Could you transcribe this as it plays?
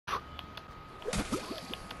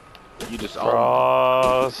You just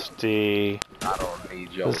Frosty. I don't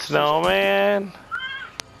need your The snowman.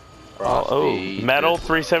 Frosty, Oh, metal,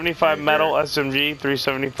 375 nigga. metal, SMG,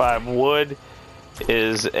 375 wood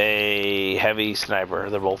is a heavy sniper.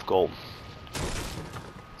 They're both gold.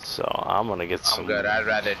 So I'm gonna get some. I'm good. I'd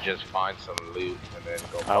rather just find some loot and then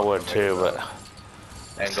go. I would too, but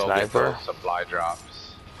and go get those supply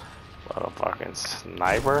drops. What a fucking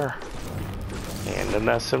sniper and an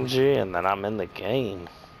SMG, and then I'm in the game.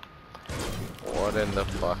 What in the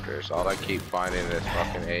fuckers? All I keep finding is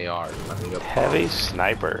fucking ARs. Heavy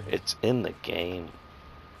sniper. It's in the game.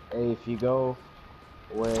 Hey, if you go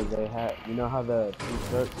where they have, you know how the two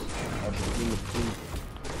trucks are between the two,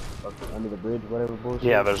 under the bridge, whatever bullshit.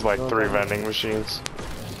 Yeah, there's like 3 vending machines.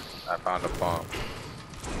 I found a pump.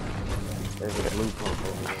 There's a blue pump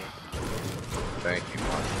over there. Thank you,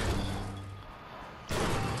 Mark.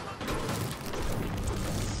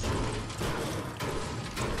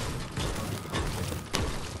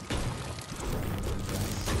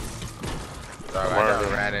 Dog, I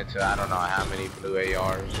just ran into I don't know how many blue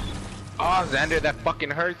ARs. Oh, Xander, that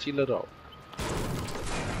fucking hurts, you little.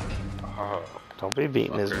 Oh, don't be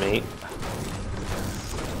beating his meat.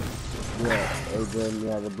 Yeah, Adrian,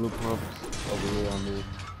 yeah, the blue pumps over here on me.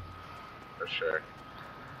 For sure.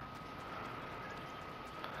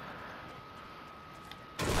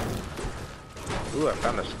 Ooh, I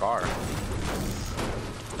found a scar.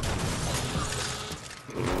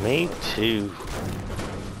 Me too.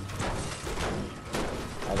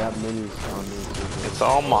 I got minis on me too. It's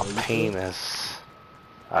all my penis.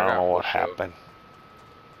 I don't know what happened.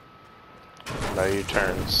 No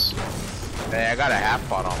U-turns. Hey, I got a half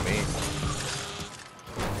pot on me.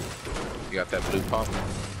 You got that blue pump?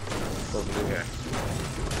 Over here.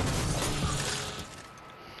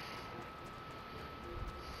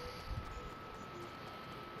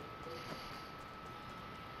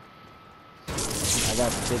 I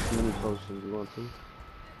got 6 mini potions. You want to?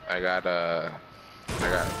 I got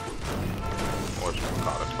what's it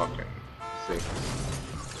called? It's fucking 6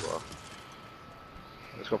 as well.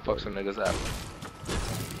 Let's go fuck some niggas up.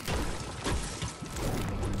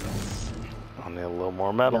 I need a little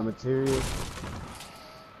more metal. Got material.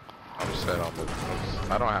 I'm set on the.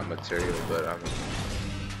 I don't have material, but I mean,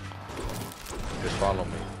 just follow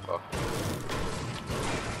me. Fuck.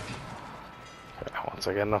 Okay, once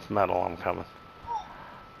I get enough metal, I'm coming.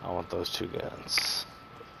 I want those 2 guns.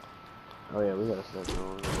 Oh yeah, we got a second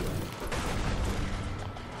on.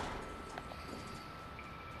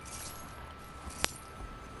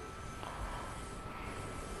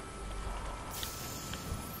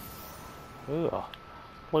 Ooh,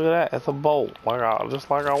 look at that! It's a bolt, just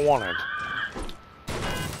like I wanted.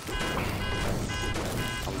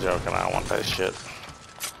 I'm joking. I don't want that shit.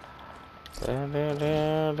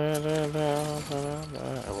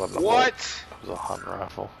 What? It was a hunt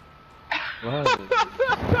rifle.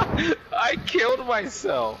 I killed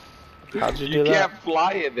myself. How'd you do You that? can't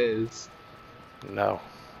fly in this. No,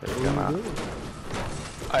 you're gonna.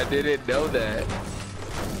 I didn't know that.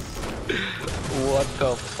 What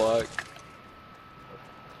the fuck?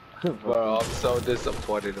 Bro, I'm so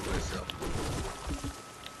disappointed in myself.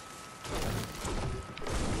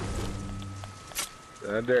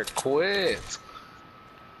 Thunder, quit!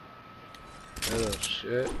 Oh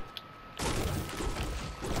shit.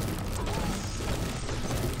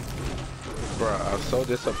 Bro, I'm so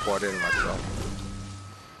disappointed in myself.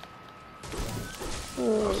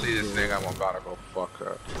 I'll see this nigga, I'm about to go fuck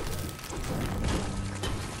up.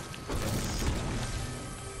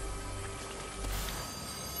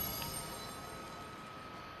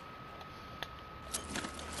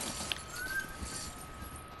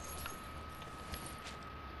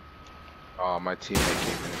 Oh, my teammate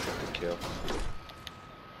came in and took the kill.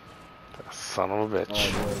 Son of a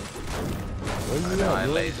bitch. Oh, I know, I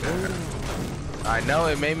laser. I know,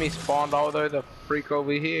 it made me spawn all the freak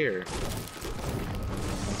over here.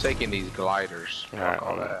 I'm taking these gliders. Alright,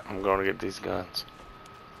 I'm going to get these guns.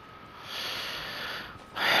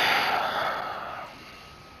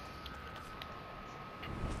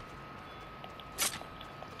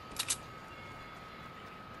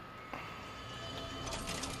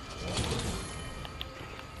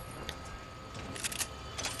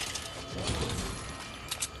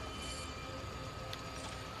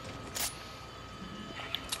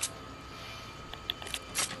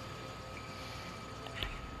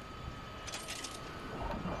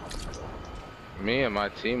 Me and my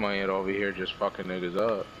team ain't over here just fucking niggas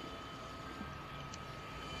up.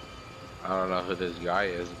 I don't know who this guy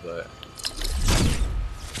is, but...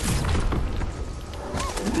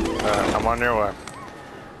 I'm on your way.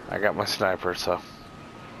 I got my sniper, so.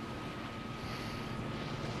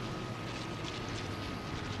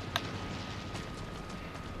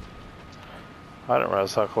 I didn't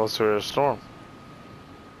realize how close we were to a storm.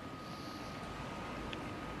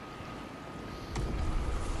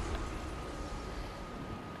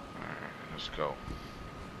 Let's go.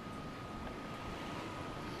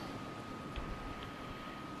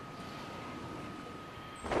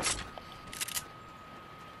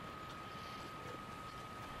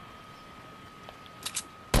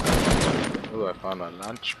 Ooh, I found a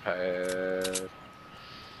launch pad.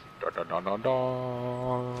 Da da da da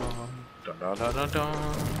da. Da da da da da.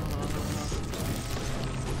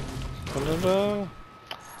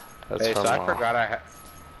 That's Hey, from, so I forgot I had.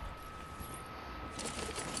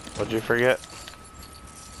 What'd you forget?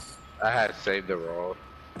 I had saved the world.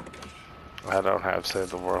 I don't have Save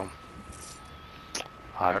the World.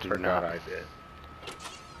 I do forgot not. I did.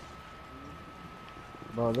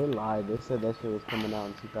 Bro, they lied. They said that shit was coming out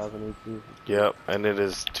in 2018. Yep, and it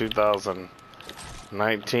is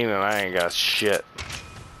 2019 and I ain't got shit.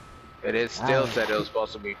 It is still said it was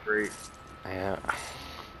supposed to be free. Yeah.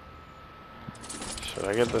 Should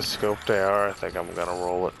I get the scoped AR? I think I'm gonna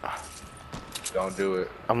roll it. Don't do it.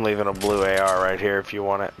 I'm leaving a blue AR right here if you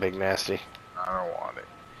want it, Big Nasty. I don't want it.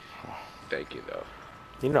 Thank you though.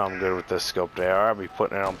 You know I'm good with this scoped AR. I'll be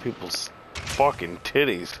putting it on people's fucking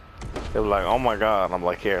titties. They're like, oh my god. I'm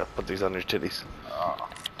like, here, put these on your titties.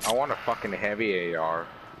 I want a fucking heavy AR.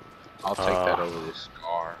 I'll take that over this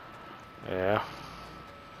scar. Yeah.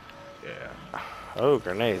 Yeah. Oh,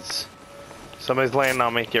 grenades. Somebody's landing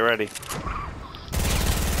on me. Get ready.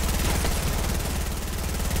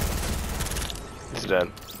 He's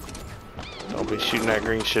dead. Don't be shooting that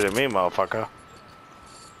green shit at me, motherfucker.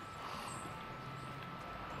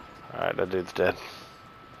 Alright, that dude's dead.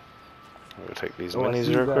 I'm gonna take these minis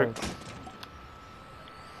real quick.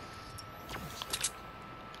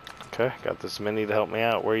 Okay, got this mini to help me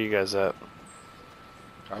out. Where are you guys at?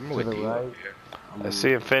 I'm with you. Right. I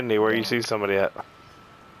see Infinity. Where you see somebody at?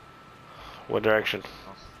 What direction?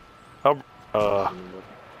 Oh,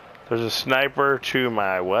 there's a sniper to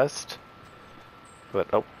my west. But,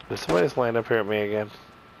 oh, did somebody just land up here at me again?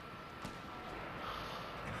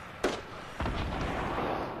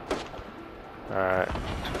 Alright.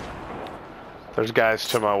 There's guys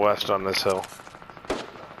to my west on this hill.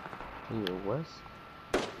 In your west?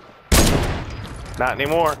 Not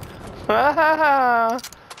anymore.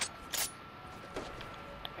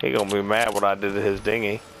 He gonna be mad what I did to his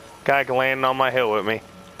dinghy. Guy can land on my hill with me.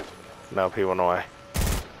 Nope, he went away.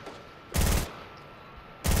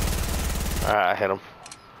 Alright, I hit him.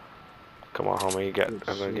 Come on, homie,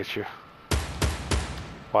 I'm gonna get you.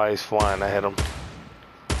 While he's flying, I hit him.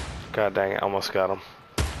 God dang it, almost got him.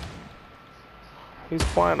 He's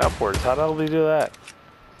flying upwards. How the hell did he do that?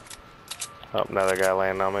 Oh, another guy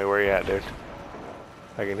landing on me. Where you at, dude?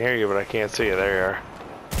 I can hear you, but I can't see you. There you are.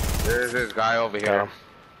 There's this guy over here.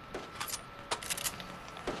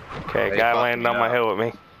 Okay, guy landing on my hill with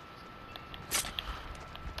me.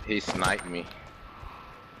 He sniped me.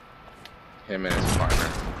 Him and his partner.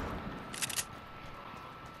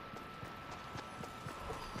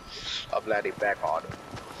 I'll bloody back on him.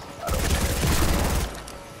 I don't care.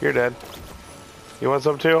 You're dead. You want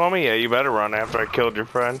some too, homie? Yeah, you better run after I killed your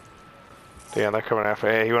friend. Yeah, they're coming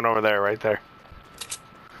after. Hey, he went over there, right there.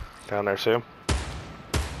 Down there, see him?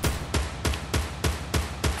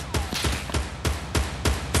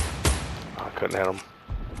 I couldn't hit him.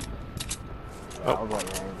 Oh,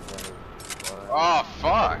 Oh,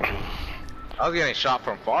 fuck. I was getting shot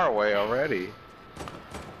from far away already.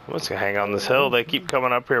 I'm just gonna hang on this hill. They keep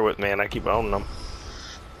coming up here with me, and I keep owning them.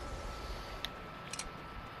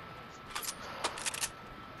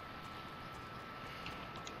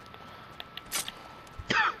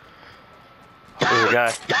 There's a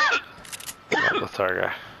guy. Yeah, that's our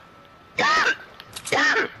guy.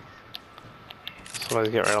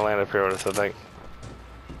 Somebody's getting ready to land up here with us, I think.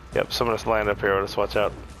 Yep, someone's landed up here with us. Watch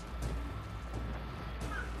out.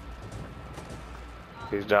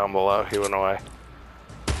 He's down below. He went away.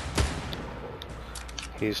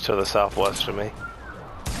 He's to the southwest of me.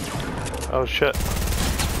 Oh shit.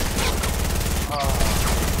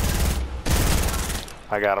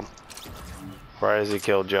 I got him. Right as he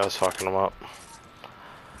killed Joe, I was fucking him up.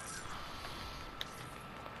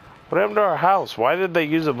 What happened to our house? Why did they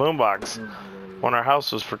use a boombox when our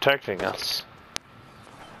house was protecting us?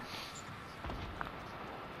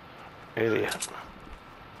 Idiot.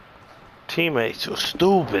 Teammates, so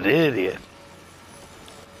stupid, idiot.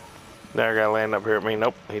 There, guy landing up here at me.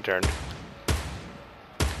 Nope, he turned.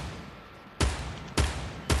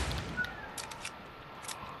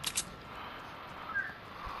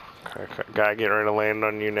 Guy getting ready to land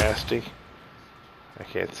on you, nasty. I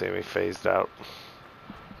can't see me phased out.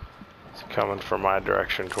 He's coming from my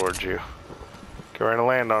direction towards you. Get ready to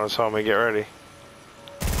land on us, homie. Get ready.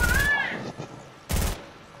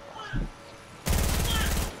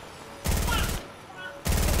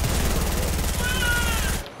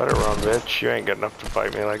 Let it run, bitch. You ain't good enough to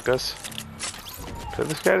fight me like this. Did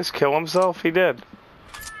this guy just kill himself? He did.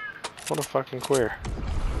 What a fucking queer.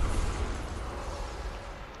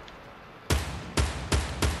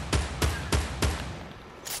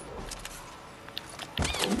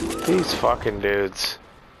 These fucking dudes.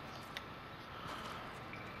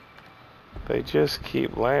 They just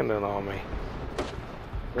keep landing on me.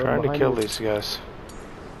 Trying to kill these guys.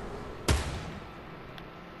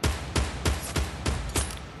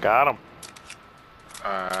 Got him.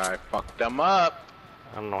 I fucked them up.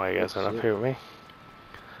 I don't know why you guys are up here with me.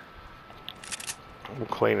 I'm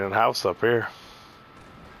cleaning the house up here.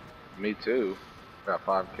 Me too. Got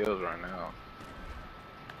 5 kills right now.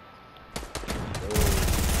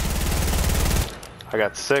 I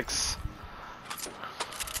got 6.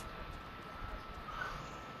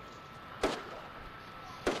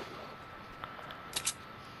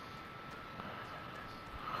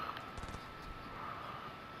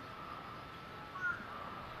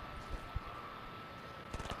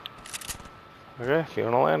 Okay, if you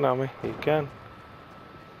want to land on me, you can.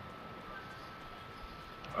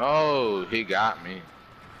 Oh, he got me.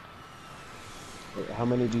 Wait, how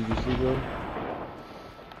many did you see, Jordan?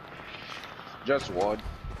 Just one.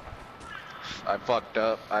 I fucked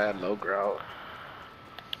up. I had low ground.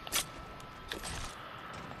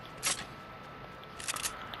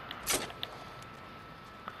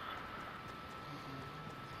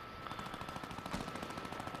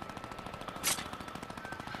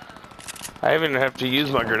 I haven't have to use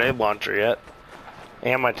my grenade launcher yet.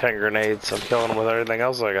 And my 10 grenades. I'm killing them with everything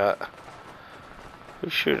else I got.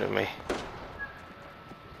 Who's shooting me?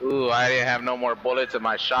 Ooh, I didn't have no more bullets in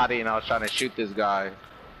my shotty and I was trying to shoot this guy.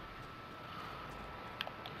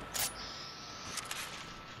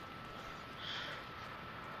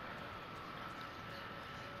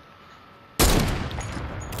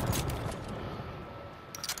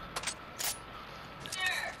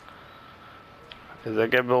 Does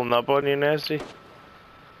that get building up on you, Nasty?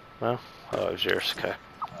 No? Oh, it was yours. Okay.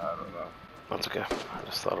 I don't know. That's okay. I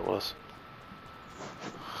just thought it was.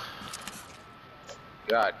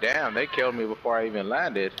 God damn, they killed me before I even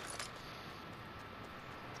landed.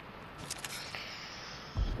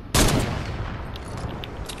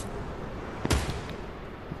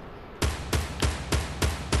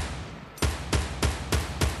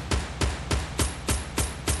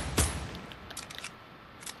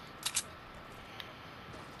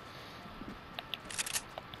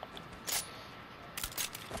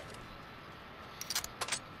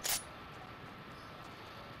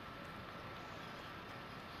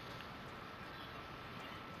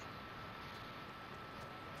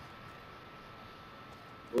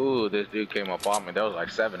 Ooh, this dude came up on me. There was like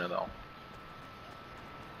 7 of them.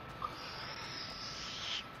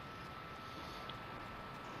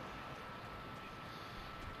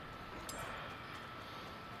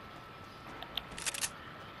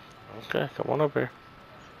 Okay, come on up here.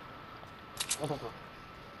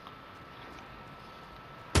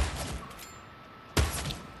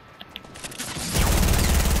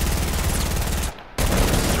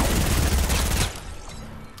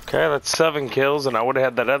 Okay, that's 7 kills, and I would have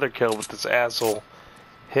had that other kill, but this asshole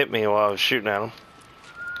hit me while I was shooting at him.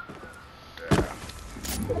 Yeah.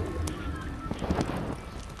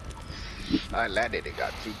 I landed and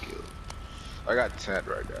got 2 kills. I got 10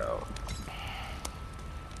 right now.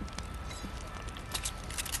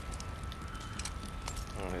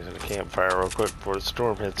 Oh, he's in a campfire real quick before the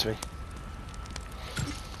storm hits me.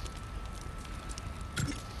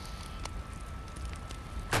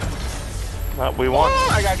 We won. Oh,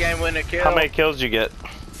 I got game winner kill. How many kills did you get?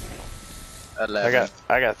 11.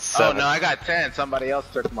 I got 7. Oh no, I got 10. Somebody else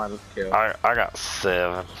took my kill. I got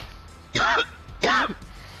 7. Can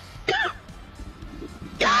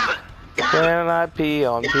I pee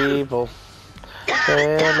on people?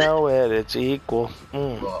 They know it, it's equal.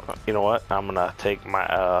 You know what? I'm gonna take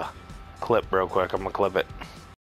my clip real quick. I'm gonna clip it.